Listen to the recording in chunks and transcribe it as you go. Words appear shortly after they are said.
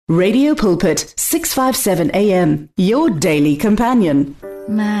Radio Pulpit, 657 AM, your daily companion.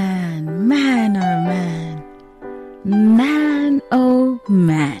 Man, oh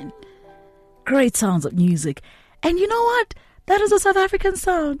man. Great sounds of music. And you know what? That is a South African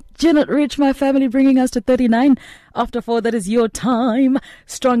sound. Janet Rich, my family, bringing us to 39 after 4. That is your time.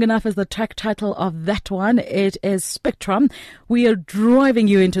 Strong Enough is the track title of that one. It is Spectrum. We are driving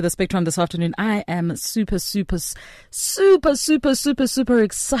you into the Spectrum this afternoon. I am super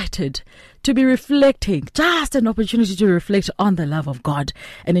excited to be reflecting. Just an opportunity to reflect on the love of God.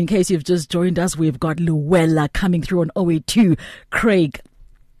 And in case you've just joined us, we've got Luella coming through on 082. Craig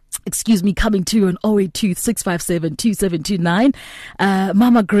coming to you on 082-657-2729.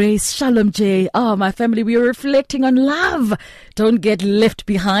 Mama Grace, Shalom J. Oh, my family, we are reflecting on love. Don't get left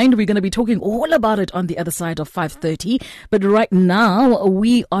behind. We're going to be talking all about it on the other side of 5:30. But right now,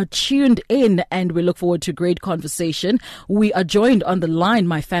 we are tuned in and we look forward to great conversation. We are joined on the line,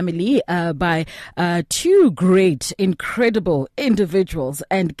 my family, by two great, incredible individuals.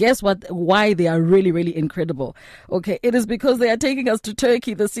 And guess what? Why they are really, really incredible. Okay, it is because they are taking us to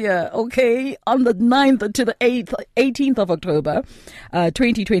Turkey this year. Okay, on the 9th to the 18th of October,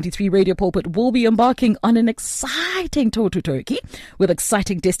 2023, Radio Pulpit will be embarking on an exciting tour to Turkey with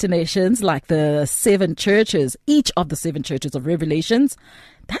exciting destinations like the 7 churches, each of the 7 churches of Revelations.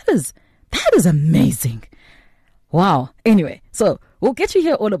 That is amazing. Wow. Anyway, so we'll get you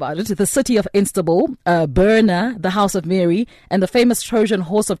here all about it. The city of Istanbul, Berna, the house of Mary, and the famous Trojan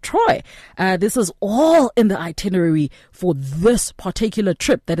horse of Troy. This is all in the itinerary for this particular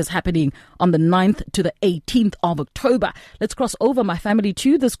trip that is happening on the 9th to the 18th of October. Let's cross over, my family,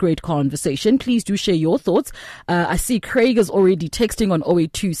 to this great conversation. Please do share your thoughts. I see Craig is already texting on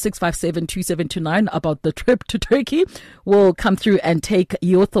 082-657-2729 about the trip to Turkey. We'll come through and take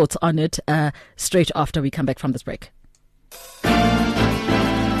your thoughts on it straight after we come back from this break.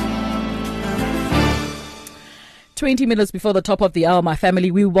 20 minutes before the top of the hour, my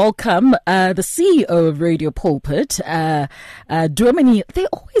family, we welcome the CEO of Radio Pulpit, Domini. They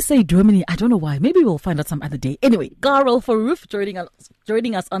always say Domini. I don't know why. Maybe we'll find out some other day. Anyway, Garel Farouf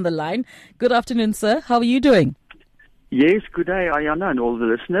joining us on the line. Good afternoon, sir. How are you doing? Yes, good day, Ayana, and all the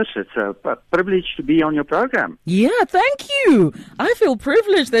listeners. It's a privilege to be on your program. Yeah, thank you. I feel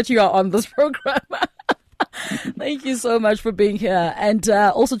privileged that you are on this program. Thank you so much for being here. And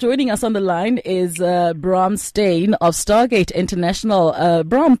also joining us on the line is Bram Steyn of Stargate International.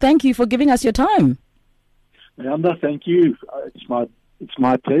 Bram, thank you for giving us your time. Ayanda, thank you. It's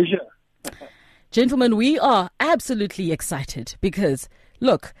my pleasure. Gentlemen, we are absolutely excited because,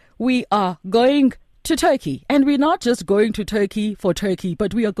 look, we are going to Turkey. And we're not just going to Turkey for Turkey,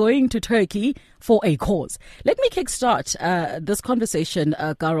 but we are going to Turkey for a cause. Let me kickstart this conversation,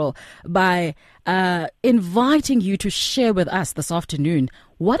 Garel, by inviting you to share with us this afternoon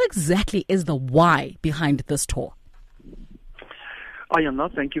what exactly is the why behind this tour. Ayana,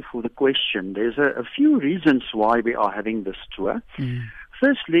 thank you for the question. There's a few reasons why we are having this tour.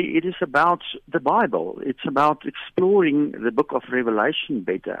 Firstly, it is about the Bible. It's about exploring the book of Revelation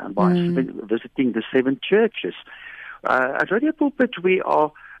better and by visiting the 7 churches. At Radio Pulpit, we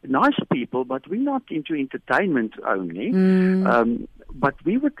are nice people, but we're not into entertainment only. But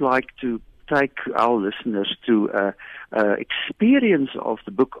we would like to take our listeners to experience of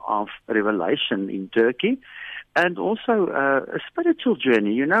the book of Revelation in Turkey. And also a spiritual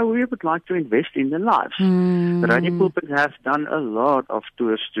journey. You know, we would like to invest in their lives. The Radio Pulpit has done a lot of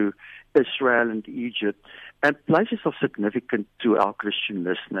tours to Israel and Egypt and places of significance to our Christian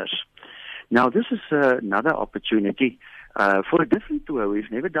listeners. Now, this is another opportunity for a different tour.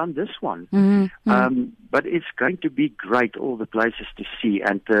 We've never done this one. But it's going to be great, all the places to see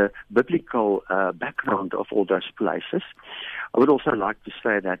and the biblical background of all those places. I would also like to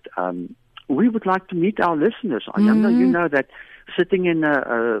say that we would like to meet our listeners. I know you know that sitting in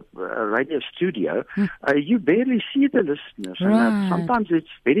a radio studio, you barely see the listeners. Right. And sometimes it's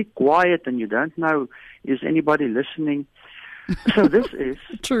very quiet and you don't know, is anybody listening? So this is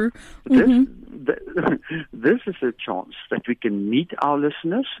true. This is a chance that we can meet our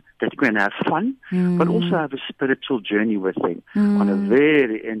listeners, that we can have fun, but also have a spiritual journey with them on a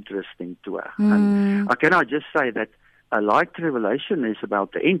very interesting tour. And can I just say that like Revelation is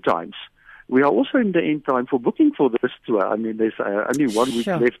about the end times, we are also in the end time for booking for this tour. I mean, there's only 1 week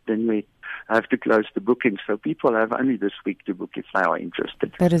left, then we have to close the booking. So people have only this week to book if they are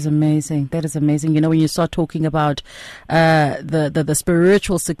interested. That is amazing. That is amazing. You know, when you start talking about the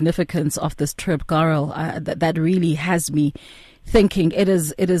spiritual significance of this trip, Garel, that really has me thinking. It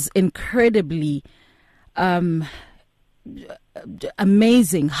is incredibly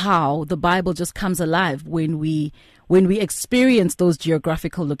amazing how the Bible just comes alive when we when we experience those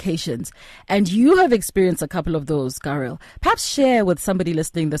geographical locations. And you have experienced a couple of those, Karel. Perhaps share with somebody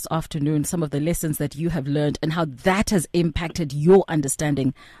listening this afternoon some of the lessons that you have learned and how that has impacted your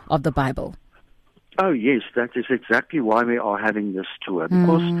understanding of the Bible. Oh, yes, that is exactly why we are having this tour.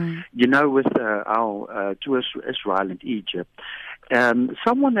 Because, with our tours to Israel and Egypt,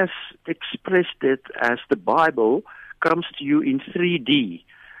 someone has expressed it as the Bible comes to you in 3D.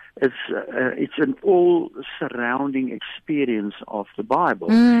 It's an all-surrounding experience of the Bible.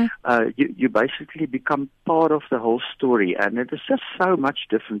 You basically become part of the whole story, and it is just so much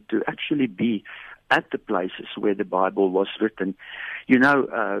different to actually be at the places where the Bible was written.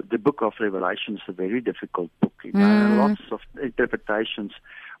 The book of Revelation is a very difficult book. Lots of interpretations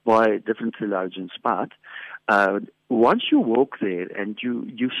by different theologians. But once you walk there and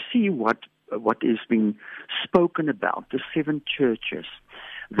you see what is being spoken about, the 7 churches,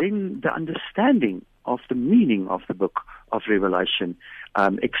 then the understanding of the meaning of the book of Revelation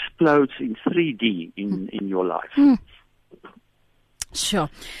explodes in 3D in your life. Sure.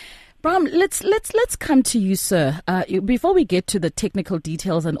 Bram, let's come to you, sir. Before we get to the technical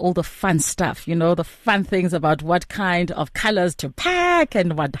details and all the fun stuff, the fun things about what kind of colors to pack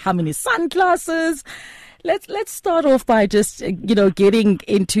and how many sunglasses. Let's start off by just getting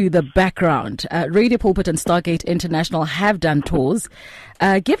into the background. Radio Pulpit and Stargate International have done tours.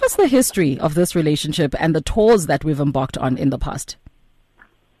 Give us the history of this relationship and the tours that we've embarked on in the past.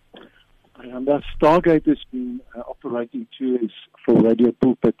 Stargate has been operating tours for Radio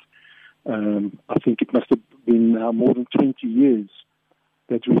Pulpit. I think it must have been more than 20 years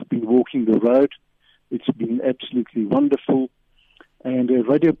that we've been walking the road. It's been absolutely wonderful. And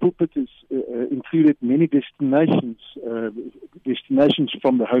Radio Pulpit has included many destinations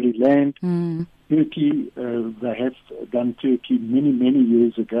from the Holy Land. Turkey, they have done Turkey many, many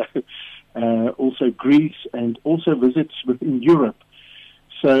years ago. Also Greece, and also visits within Europe.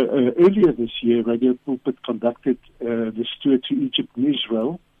 So earlier this year, Radio Pulpit conducted this tour to Egypt and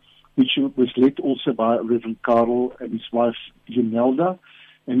Israel, which was led also by Reverend Karel and his wife Yonelda,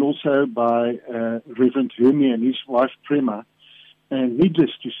 and also by Reverend Hermie and his wife Prema. And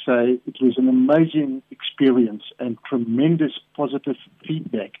needless to say, it was an amazing experience and tremendous positive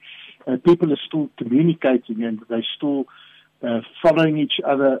feedback. People are still communicating and they're still following each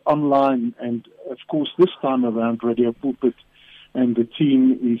other online. And of course, this time around, Radio Pulpit and the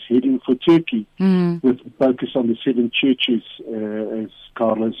team is heading for Turkey with focus on the 7 churches, as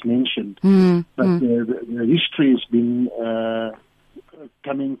Carlos mentioned. But the history has been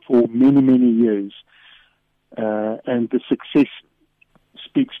coming for many, many years, and the success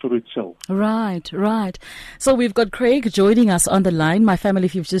speaks for itself. Right. So we've got Craig joining us on the line. My family,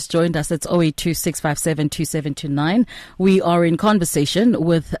 if you've just joined us, it's 082-657-2729. We are in conversation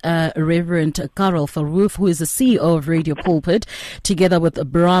with Reverend Karel Verhoef, who is the CEO of Radio Pulpit, together with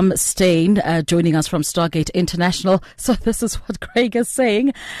Bram Steyn, joining us from Stargate International. So this is what Craig is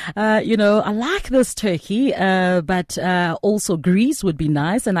saying. I like this Turkey, but also Greece would be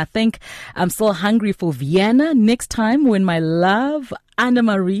nice. And I think I'm still hungry for Vienna next time when my love Anna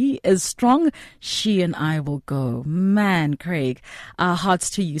Marie is strong. She and I will go. Man, Craig, our hearts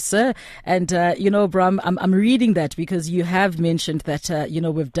to you, sir. And, Bram, I'm reading that because you have mentioned that,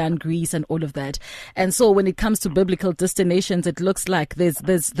 we've done Greece and all of that. And so when it comes to biblical destinations, it looks like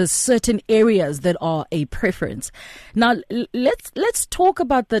there's certain areas that are a preference. Now, let's talk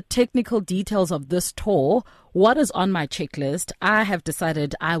about the technical details of this tour. What is on my checklist? I have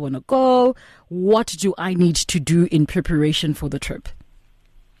decided I want to go. What do I need to do in preparation for the trip?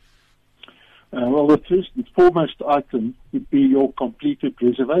 The first and foremost item would be your completed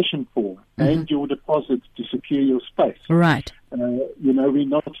reservation form and your deposit to secure your space. Right. We're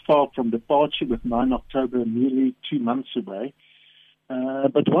not far from departure with 9 October, nearly 2 months away.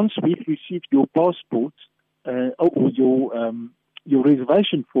 But once we've received your passport or your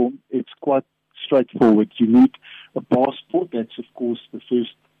reservation form, it's quite straightforward. You need a passport. That's, of course, the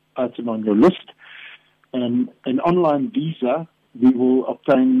first item on your list. An online visa we will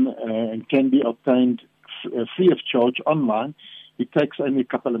obtain and can be obtained free of charge online. It takes only a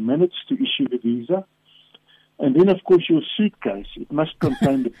couple of minutes to issue the visa. And then, of course, your suitcase. It must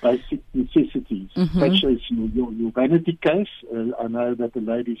contain the basic necessities, such as your vanity case. I know that the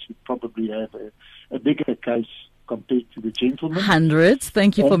ladies would probably have a bigger case compared to the gentlemen. Hundreds.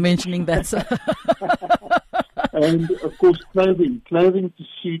 Thank you for mentioning that, sir. And, of course, clothing. Clothing to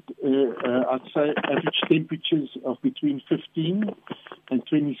suit, I'd say, average temperatures of between 15 and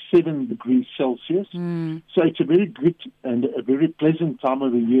 27 degrees Celsius. So it's a very good and a very pleasant time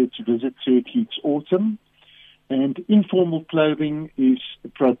of the year to visit Turkey. It's autumn, and informal clothing is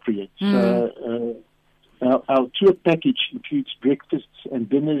appropriate. So Our tour package includes breakfasts and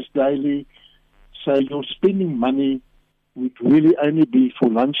dinners daily. So your spending money would really only be for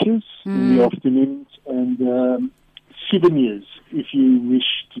lunches in the afternoons and souvenirs if you wish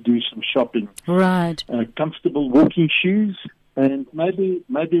to do some shopping. Right. Comfortable walking shoes and maybe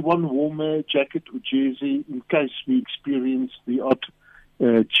one warmer jacket or jersey in case we experience the odd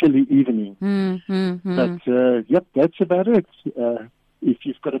chilly evening. But yep, that's about it. If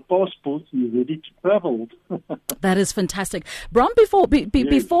you've got a passport, you're ready to travel. That is fantastic. Bram, before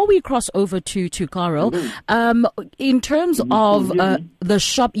we cross over to Carol, in terms of the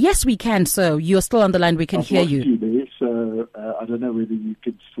shop, yes, we can, sir. You're still on the line. We can hear you. There, so I don't know whether you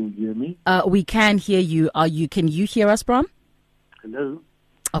can still hear me. We can hear you. Can you hear us, Bram? Hello.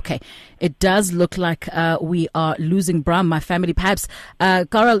 Okay, it does look like we are losing Bram, my family. Perhaps,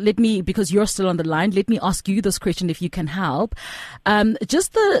 Carol, because you're still on the line, let me ask you this question if you can help.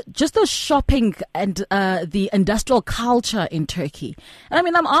 Just the shopping and the industrial culture in Turkey. I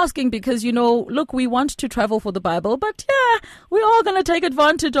mean, I'm asking because, look, we want to travel for the Bible, but yeah, we're all going to take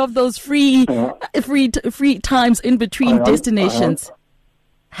advantage of those free times in between destinations.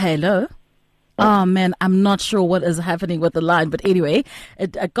 Hello? Oh, man, I'm not sure what is happening with the line. But anyway,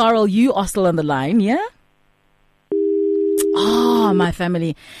 Carl, you are still on the line, yeah? Oh, my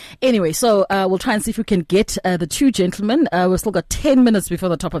family. Anyway, so we'll try and see if we can get the two gentlemen. We've still got 10 minutes before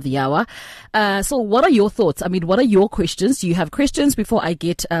the top of the hour. So what are your thoughts? I mean, what are your questions? Do you have questions before I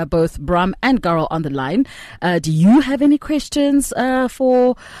get both Bram and Garo on the line? Do you have any questions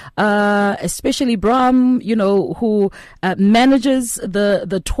for especially Bram, who manages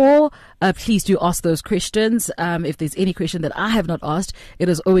the tour? Please do ask those questions. If there's any question that I have not asked, it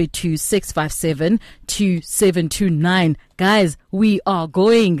is 082 657 2729. Guys, we are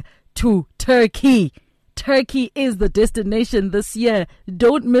going to Turkey. Turkey is the destination this year.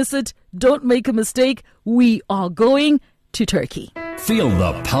 Don't miss it. Don't make a mistake. We are going to Turkey. Feel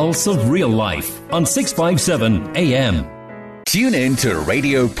the pulse of real life on 657 AM. Tune in to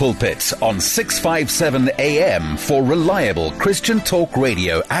Radio Pulpit on 657 AM for reliable Christian talk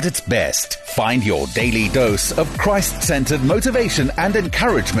radio at its best. Find your daily dose of Christ-centered motivation and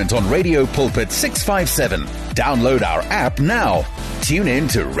encouragement on Radio Pulpit 657. Download our app now. Tune in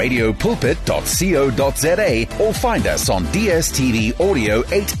to radiopulpit.co.za or find us on DSTV Audio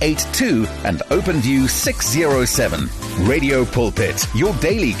 882 and OpenView 607. Radio Pulpit, your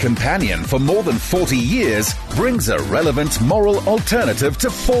daily companion for more than 40 years, brings a relevant moral alternative to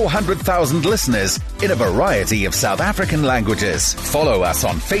 400,000 listeners in a variety of South African languages. Follow us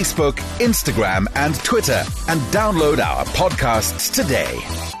on Facebook, Instagram and Twitter and download our podcasts today.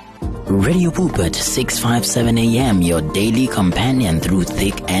 Radio Pulpit 657 AM, your daily companion through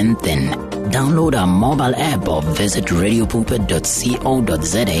thick and thin. Download our mobile app or visit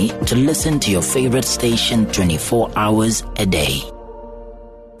radiopulpit.co.za to listen to your favorite station 24 hours a day.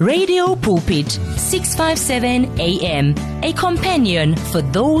 Radio Pulpit 657 AM, a companion for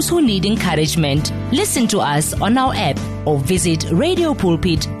those who need encouragement. Listen to us on our app or visit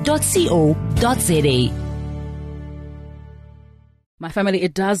radiopulpit.co.za. My family,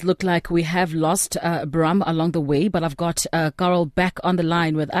 it does look like we have lost Bram along the way, but I've got Carol back on the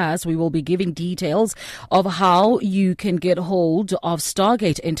line with us. We will be giving details of how you can get hold of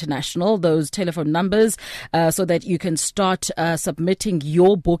Stargate International, those telephone numbers, so that you can start submitting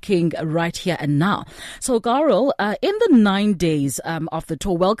your booking right here and now. So, Carol, in the 9 days of the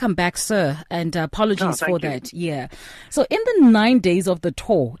tour, welcome back, sir, and apologies for that. Yeah. So, in the 9 days of the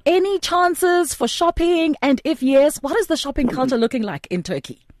tour, any chances for shopping? And if yes, what is the shopping culture looking like in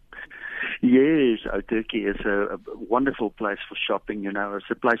Turkey? Yes, Turkey is a wonderful place for shopping.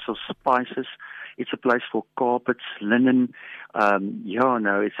 It's a place for spices. It's a place for carpets, linen.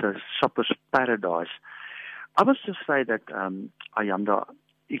 It's a shopper's paradise. I must just say that Ayanda,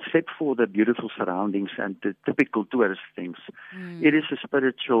 except for the beautiful surroundings and the typical tourist things, it is a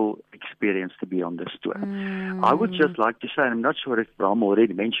spiritual experience to be on this tour. I would just like to say, and I'm not sure if Bram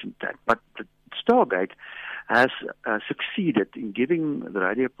already mentioned that, but the Stargate has succeeded in giving the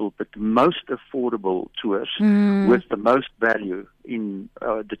Radio Pulpit the most affordable tours with the most value in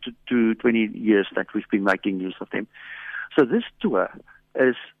the 20 years that we've been making use of them. So this tour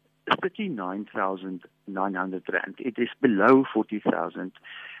is 39,900 rand. It is below 40,000,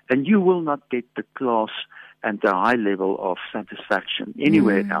 and you will not get the class and the high level of satisfaction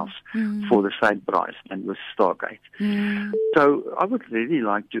anywhere else for the same price than with Stargate. So I would really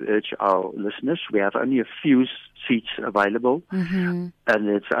like to urge our listeners, we have only a few seats available, and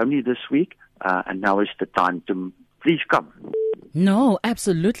it's only this week, and now is the time to please come. No,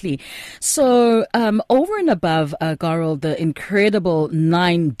 absolutely. So, over and above, Garal, the incredible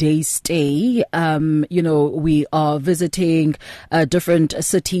 9-day stay, we are visiting different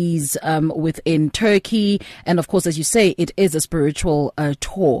cities within Turkey. And of course, as you say, it is a spiritual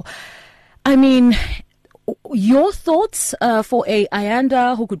tour. I mean, your thoughts for a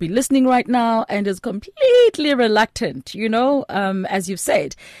Ayanda who could be listening right now and is completely reluctant, as you've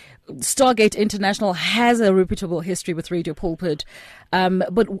said. Stargate International has a reputable history with Radio Pulpit.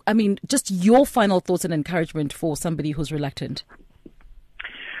 But, I mean, just your final thoughts and encouragement for somebody who's reluctant.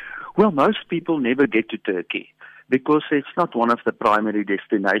 Well, most people never get to Turkey because it's not one of the primary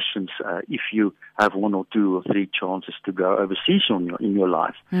destinations if you have 1 or 2 or 3 chances to go overseas in your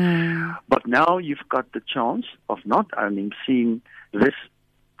life. But now you've got the chance of not only seeing this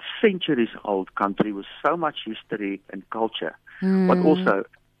centuries-old country with so much history and culture, but also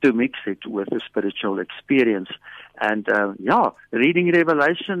to mix it with a spiritual experience and, reading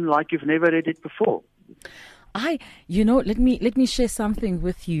Revelation like you've never read it before. Let me share something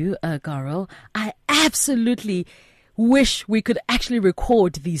with you, Garal. I absolutely wish we could actually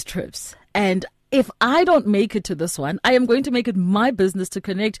record these trips. And if I don't make it to this one, I am going to make it my business to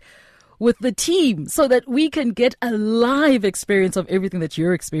connect with the team so that we can get a live experience of everything that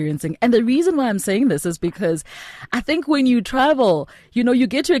you're experiencing. And the reason why I'm saying this is because I think when you travel, you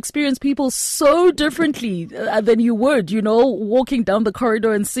get to experience people so differently than you would, walking down the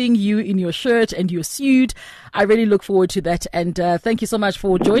corridor and seeing you in your shirt and your suit. I really look forward to that. And thank you so much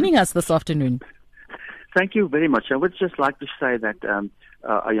for joining us this afternoon. Thank you very much. I would just like to say that if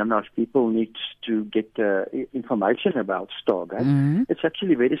people need to get information about Stargate, it's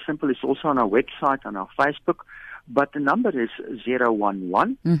actually very simple. It's also on our website, on our Facebook, but the number is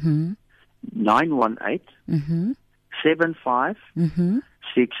 011 918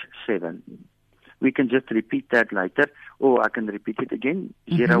 7567. We can just repeat that later, or I can repeat it again,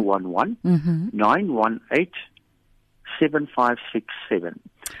 011 918 7567.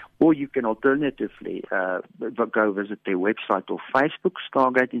 Or you can alternatively go visit their website or Facebook,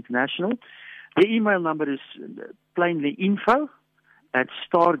 Stargate International. The email number is plainly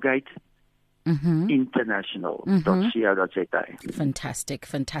info@stargateinternational.co.za. Fantastic.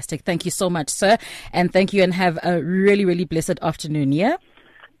 Thank you so much, sir. And thank you and have a really, really blessed afternoon, yeah?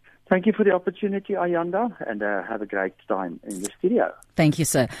 Thank you for the opportunity, Ayanda, and have a great time in the studio. Thank you,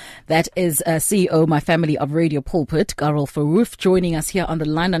 sir. That is CEO, my family of Radio Pulpit, Garal Farouf, joining us here on the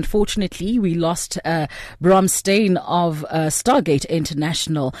line. Unfortunately, we lost Bram Steyn of Stargate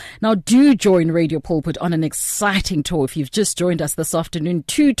International. Now, do join Radio Pulpit on an exciting tour. If you've just joined us this afternoon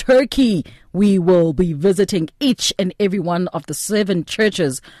to Turkey, we will be visiting each and every one of the 7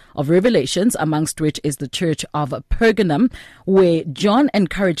 churches of Revelations, amongst which is the Church of Pergamum, where John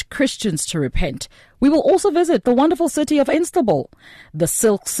encouraged Christians to repent. We will also visit the wonderful city of Istanbul, the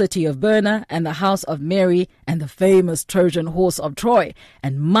silk city of Berna, and the house of Mary, and the famous Trojan horse of Troy,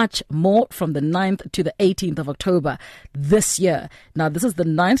 and much more from the 9th to the 18th of October this year. Now, this is the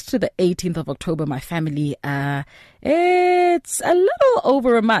 9th to the 18th of October, my family. It's a little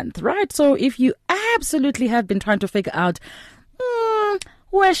over a month, right? So if you absolutely have been trying to figure out,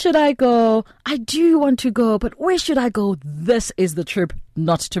 where should I go? I do want to go, but where should I go? This is the trip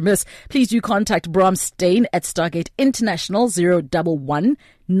not to miss. Please do contact Bram Steyn at Stargate International, 011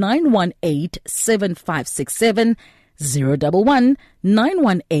 918 7567, 011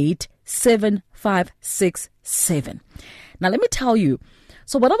 918 7567. Now, let me tell you,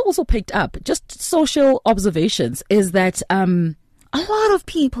 so what I've also picked up, just social observations, is that a lot of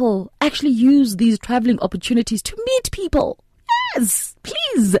people actually use these traveling opportunities to meet people. Yes,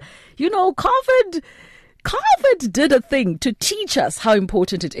 please. COVID did a thing to teach us how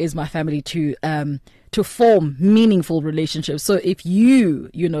important it is, my family, to form meaningful relationships. So if you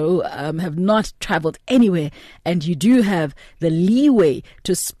have not traveled anywhere and you do have the leeway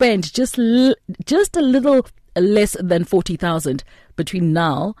to spend just a little less than 40,000 between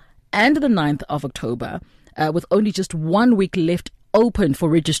now and the 9th of October, with only just 1 week left open for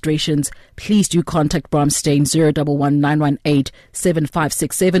registrations, please do contact Bram Steyn, 011 918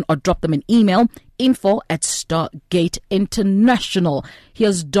 7567, or drop them an email, info@Stargate International.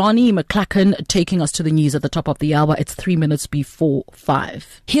 Here's Donnie McClacken taking us to the news at the top of the hour. It's 3 minutes before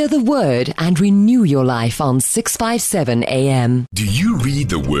 5. Hear the word and renew your life on 657 AM. Do you read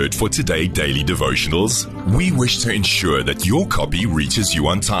the Word for Today daily devotionals? We wish to ensure that your copy reaches you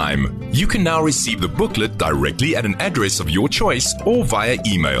on time. You can now receive the booklet directly at an address of your choice or via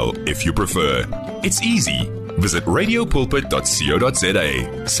email if you prefer. It's easy. Visit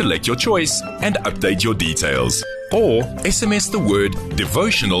radiopulpit.co.za, select your choice, and update your details. or SMS the word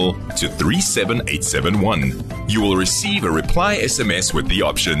devotional to 37871. You will receive a reply SMS with the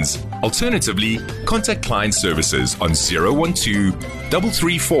options. Alternatively, contact client services on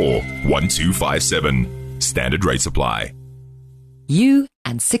 012-334-1257. Standard rates apply. You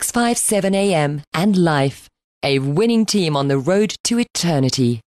and 657 AM and Life, a winning team on the road to eternity.